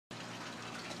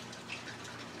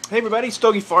Hey everybody,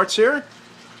 StogieFarts here.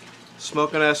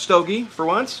 Smoking a stogie for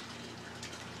once.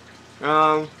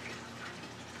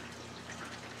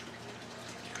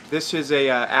 This is a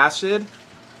acid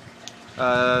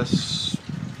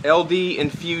LD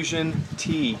infusion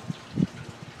tea,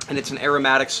 and it's an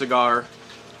aromatic cigar.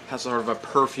 Has sort of a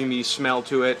perfumey smell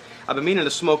to it. I've been meaning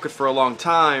to smoke it for a long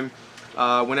time.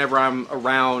 Whenever I'm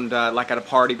around, like at a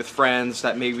party with friends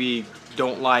that maybe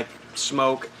don't like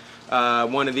smoke,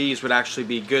 one of these would actually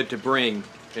be good to bring.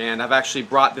 And I've actually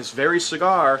brought this very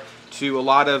cigar to a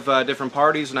lot of different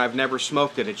parties, and I've never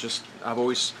smoked it. I've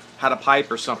always had a pipe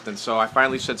or something, so I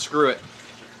finally said screw it.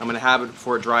 I'm going to have it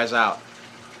before it dries out.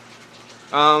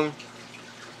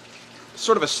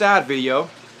 Sort of a sad video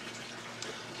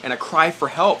and a cry for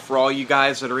help for all you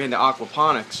guys that are into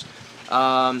aquaponics.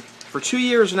 For 2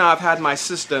 years now I've had my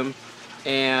system,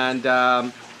 and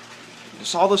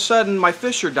just all of a sudden my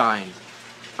fish are dying.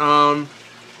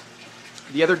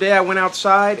 The other day I went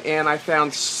outside and I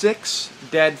found 6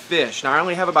 dead fish. Now I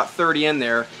only have about 30 in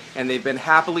there, and they've been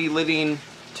happily living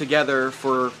together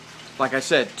for, like I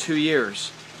said, 2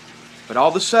 years. But all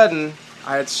of a sudden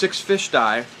I had 6 fish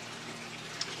die,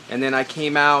 and then I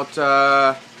came out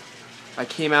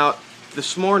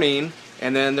this morning,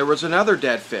 and then there was another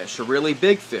dead fish, a really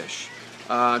big fish.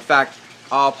 In fact,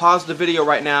 I'll pause the video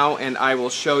right now and I will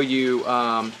show you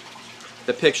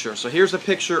the picture. So here's a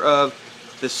picture of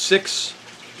the 6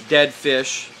 dead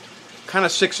fish, kind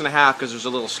of 6.5 because there's a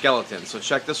little skeleton. So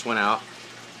check this one out.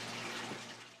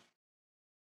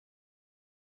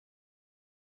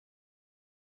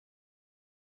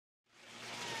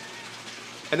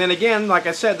 And then again, like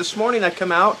I said, this morning I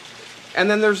come out, and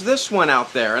then there's this one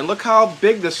out there, and look how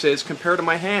big this is compared to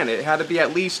my hand. It had to be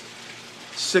at least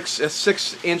a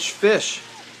 6-inch fish.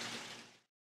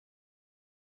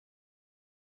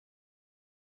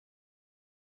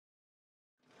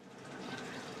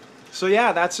 So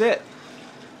yeah, that's it.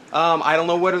 I don't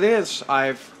know what it is.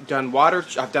 I've done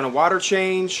a water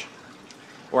change,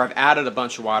 or I've added a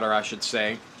bunch of water, I should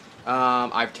say.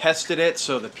 I've tested it,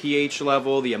 so the pH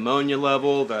level, the ammonia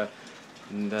level, the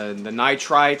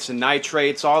nitrites and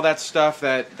nitrates, all that stuff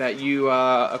that you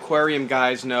aquarium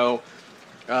guys know.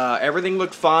 Everything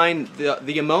looked fine.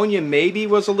 The ammonia maybe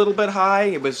was a little bit high.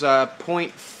 It was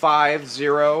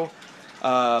 0.50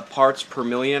 parts per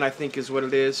million, I think is what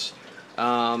it is.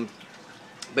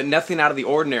 But nothing out of the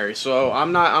ordinary. So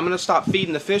I'm gonna stop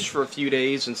feeding the fish for a few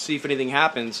days and see if anything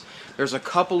happens. There's a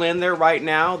couple in there right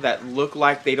now that look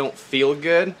like they don't feel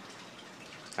good.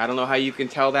 I don't know how you can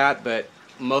tell that, but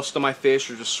most of my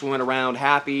fish are just swimming around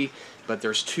happy. But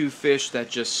there's 2 fish that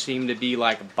just seem to be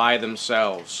like by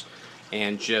themselves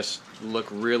and just look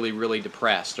really, really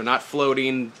depressed. They're not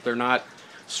floating, they're not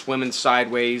swimming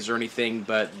sideways or anything,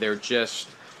 but they're just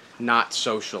not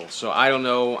social. So I don't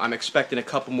know, I'm expecting a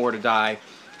couple more to die.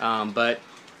 But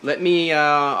let me,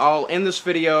 I'll end this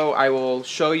video. I will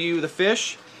show you the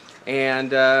fish, and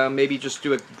maybe just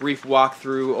do a brief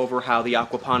walkthrough over how the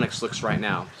aquaponics looks right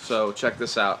now. So check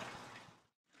this out.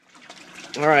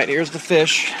 Alright, here's the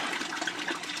fish.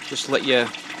 Just let you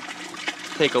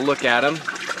take a look at them.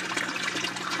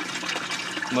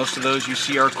 Most of those you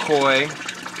see are koi,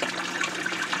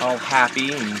 all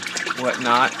happy and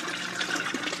whatnot.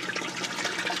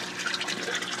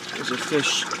 There's a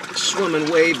fish swimming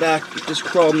way back, just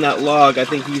crawled in that log. I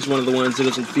think he's one of the ones that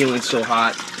isn't feeling so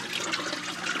hot.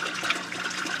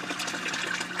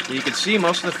 You can see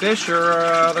most of the fish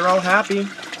are, they're all happy.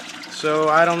 So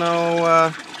I don't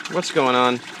know what's going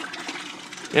on.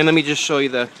 And let me just show you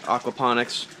the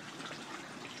aquaponics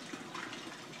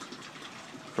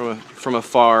from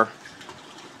afar.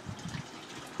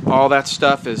 All that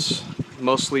stuff is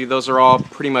mostly, those are all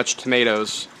pretty much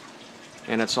tomatoes,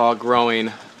 and it's all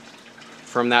growing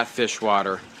from that fish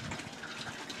water.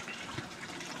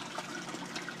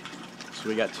 So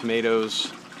we got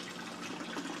tomatoes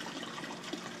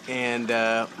and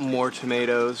more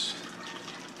tomatoes,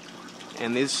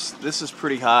 and this is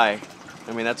pretty high.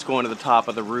 I mean, that's going to the top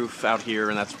of the roof out here,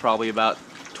 and that's probably about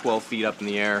 12 feet up in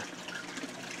the air.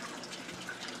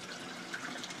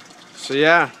 So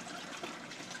yeah,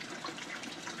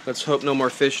 let's hope no more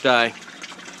fish die.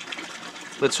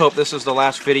 Let's hope this is the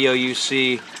last video you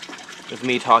see of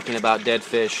me talking about dead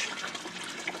fish.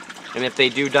 And if they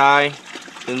do die,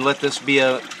 then let this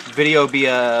video be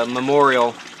a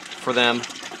memorial for them.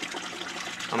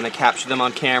 I'm going to capture them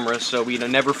on camera so we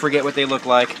never forget what they look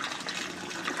like.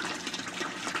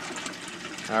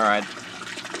 Alright.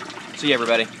 See you,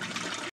 everybody.